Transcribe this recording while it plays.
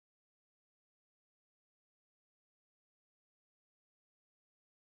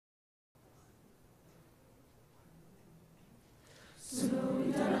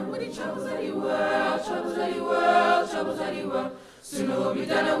Sooner we'll be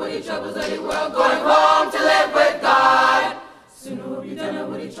done with the troubles of the world, going home to live with God. Sooner we'll be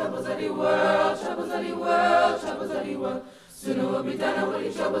done with the troubles of the world, troubles of the world, troubles of the world. Sooner we'll be done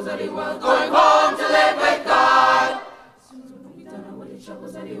with the troubles of the world, going home to live with God. Sooner we'll be done with the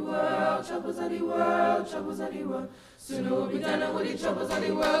troubles of the world, troubles of the world, troubles of the world. Sooner we'll be done with the troubles of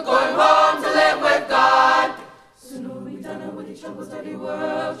the world, going home to live with God. Sooner we'll be done with the troubles of the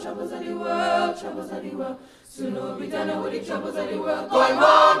world, troubles of the world, troubles of the world. Sooner we'll be done with the troubles of the world, going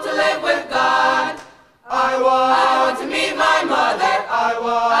home to live with God. I want to meet my mother. I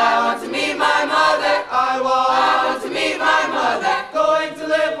want to meet my mother. I want to meet my mother. Going to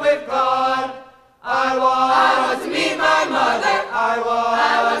live with God. I want to meet my mother. I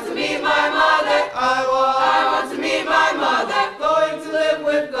want to meet my mother. I want to meet my mother. Going to live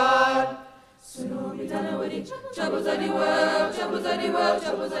with God. Sooner we'll be done with the troubles of the world, troubles of the world,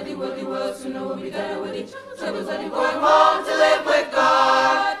 troubles of the world. Sooner we'll be done with the troubles of the world, going home to live with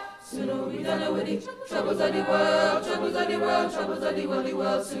God. Sooner we'll be done with the troubles of the world, troubles of the world, troubles of the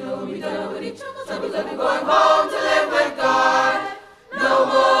world. Sooner we'll be done with the troubles of the world, going home to live with God. No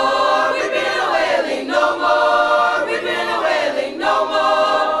more weeping and wailing, no more weeping and wailing, no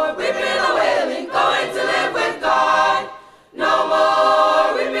more weeping and wailing, going to live with God. No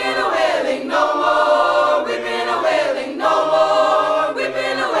more weeping and wailing, no more weeping and wailing, no more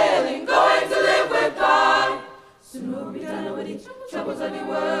weeping and wailing, going to live with God. Sooner we'll be done with the troubles of the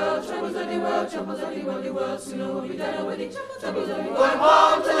world, troubles of the world, troubles of the world. Sooner we'll be done with the troubles of the world, going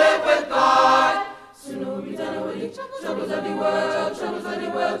home to live with God. Sooner we'll be done with the troubles of the world, troubles of the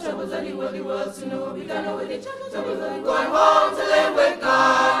world, troubles of the world. Sooner we'll be done with the troubles of the world, going home to live with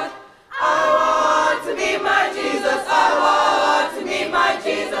God. I want to meet my Jesus. I want to meet my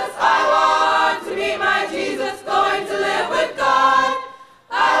Jesus. I want to meet my Jesus. Going to live with God.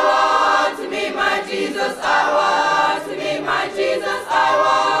 I want to meet my Jesus. I want to meet my Jesus. I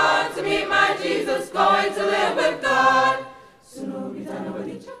want to meet my Jesus. Going to live with God. Sooner we'll be done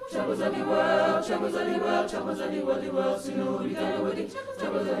with the troubles of the world, troubles of the world, troubles of the world. Sooner we'll be done with the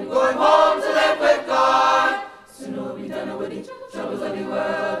troubles of the world, going home to live with God. Sooner we'll be done with the troubles of the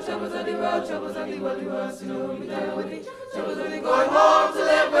world, troubles of the world, troubles of the world. Sooner we'll be done with the troubles of the world, going home to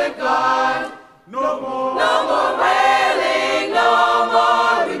live with God. No more wailing, no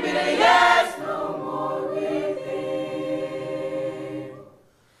more weeping, yes, no more weeping,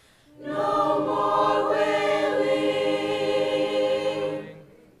 no more wailing,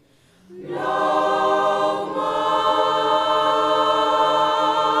 no more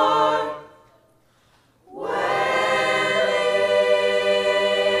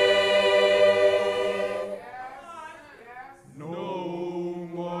wailing, no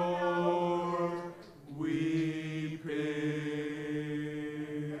more weeping.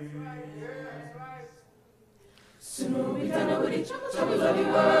 Sooner we'll be done with the troubles of the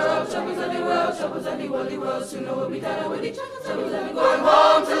world, troubles of the world, troubles of the world. Sooner we'll be done with the troubles of the world, going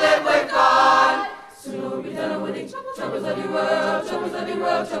home to live with God. Sooner we'll be done with the troubles of the world, troubles of the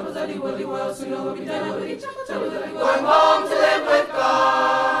world, troubles of the world. Sooner we'll be done with the troubles of the world, going home to live with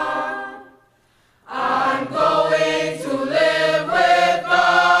God. I'm going to live with God.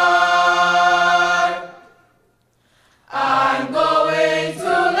 I'm going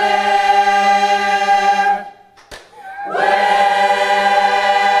to live with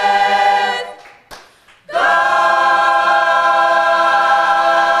God.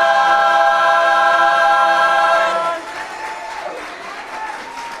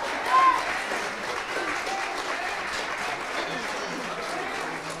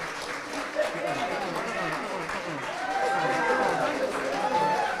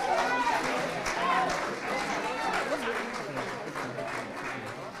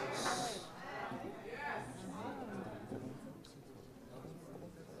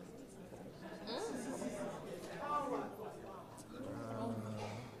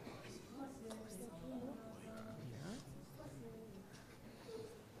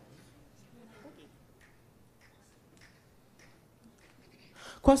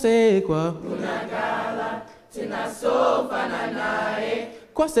 Kwasekwa Unagala tunasofana naye,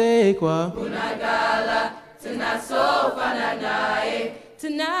 kwasekwa unagala tunasofana naye,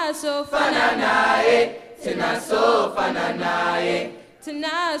 Tunasofana naye, tunasofana naye,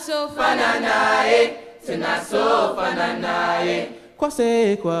 tunasofana naye, tunasofana naye,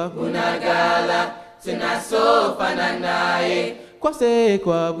 kwasekwa unagala tunasofana naye,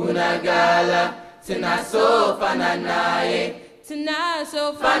 kwasekwa unagala tunasofana naye,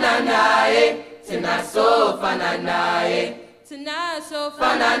 tunasofana naye, tunasofana naye,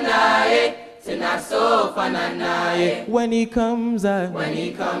 tunasofana naye, tunasofana naye. when he comes When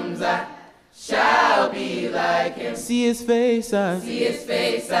he comes, shall be like him. See his face, I See his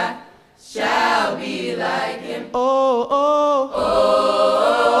face, I shall be like him. oh, oh,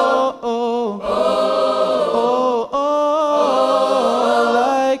 oh, oh, oh, oh,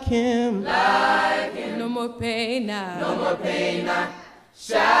 like him. Like him. No more pain now. No more pain, I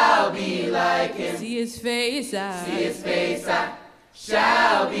shall be like him. See his face, I See his face, I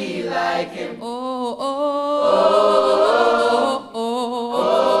shall be like him. oh, oh, oh, oh,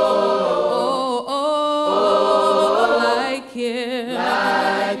 oh, oh, like him.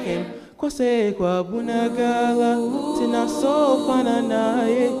 Like him. Kwase kwa bunagala tina sofana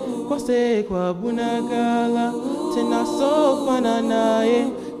naye. Kwase kwa bunagala tina sofana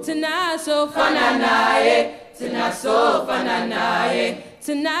naye. Tonight so fun Fananaye, tina so fananaye,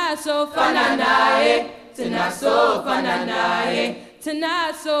 tonight so fun fananaye, tina so fananaye,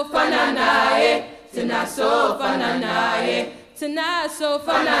 tonight so fun fananaye, tina so fananaye, tonight so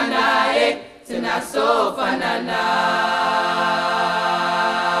fun fananaye, tina so fananaye.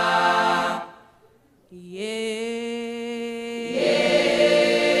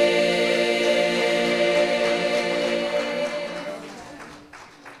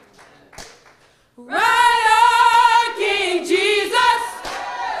 Right on, King Jesus.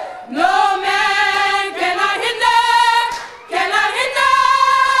 No man cannot hinder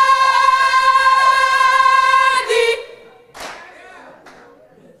thee.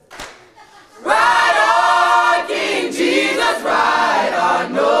 Right on, King Jesus. Right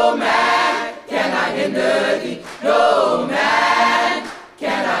on, no man cannot hinder thee. No man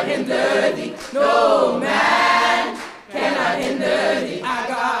cannot hinder thee. No man cannot hinder thee. I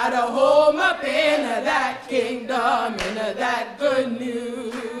gotta hold my pen of that kingdom and of that good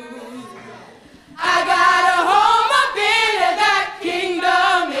news. I gotta hold my pen of that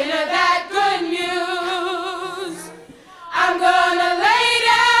kingdom and of that good news. I'm gonna lay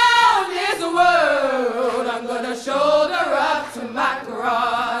down this world. I'm gonna shoulder up to my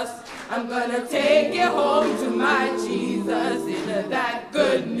cross. I'm gonna take it home to my Jesus into that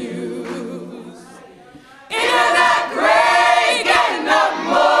good news. Into that great getting up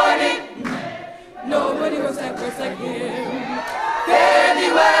morning. Nobody works like him. Fare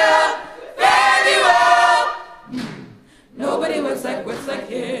thee well, fare thee well. Nobody works like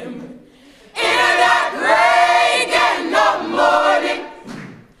him. Into that great getting up morning.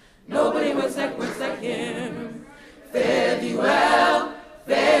 Nobody works like him. Fare thee well,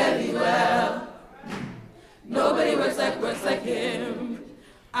 fare thee well. Nobody works like him.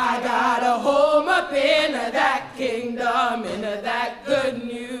 I gotta hold my pen of that kingdom and of that good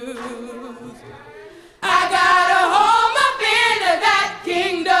news. I gotta hold my pen of that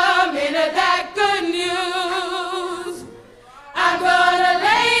kingdom and of that good news. I'm gonna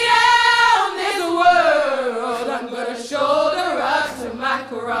lay down this world. I'm gonna shoulder up to my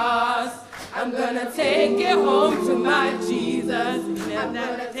cross. I'm gonna take it home to my Jesus. I'm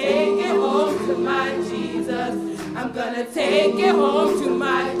gonna take it home to my Jesus. I'm gonna take it home to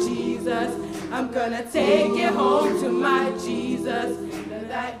my Jesus. I'm gonna take it home to my Jesus.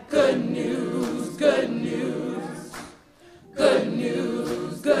 That good news, good news, good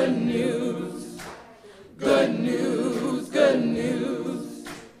news, good news, good news, good news,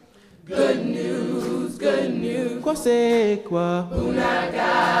 good news, good news. Kwase kwa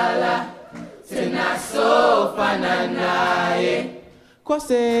Unagala, tina so fananaye.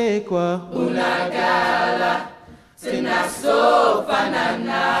 kwase kwa Unagala, tina so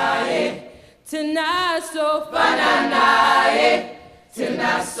fananaye. tonight so fun Fananaye,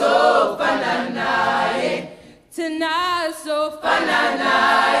 tina so fananaye. tonight so fun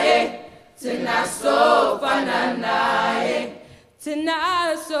Fananaye, tina so fananaye.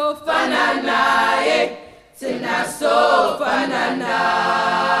 tonight so fun Fananaye, tina so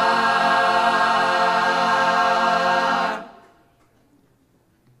fananaye.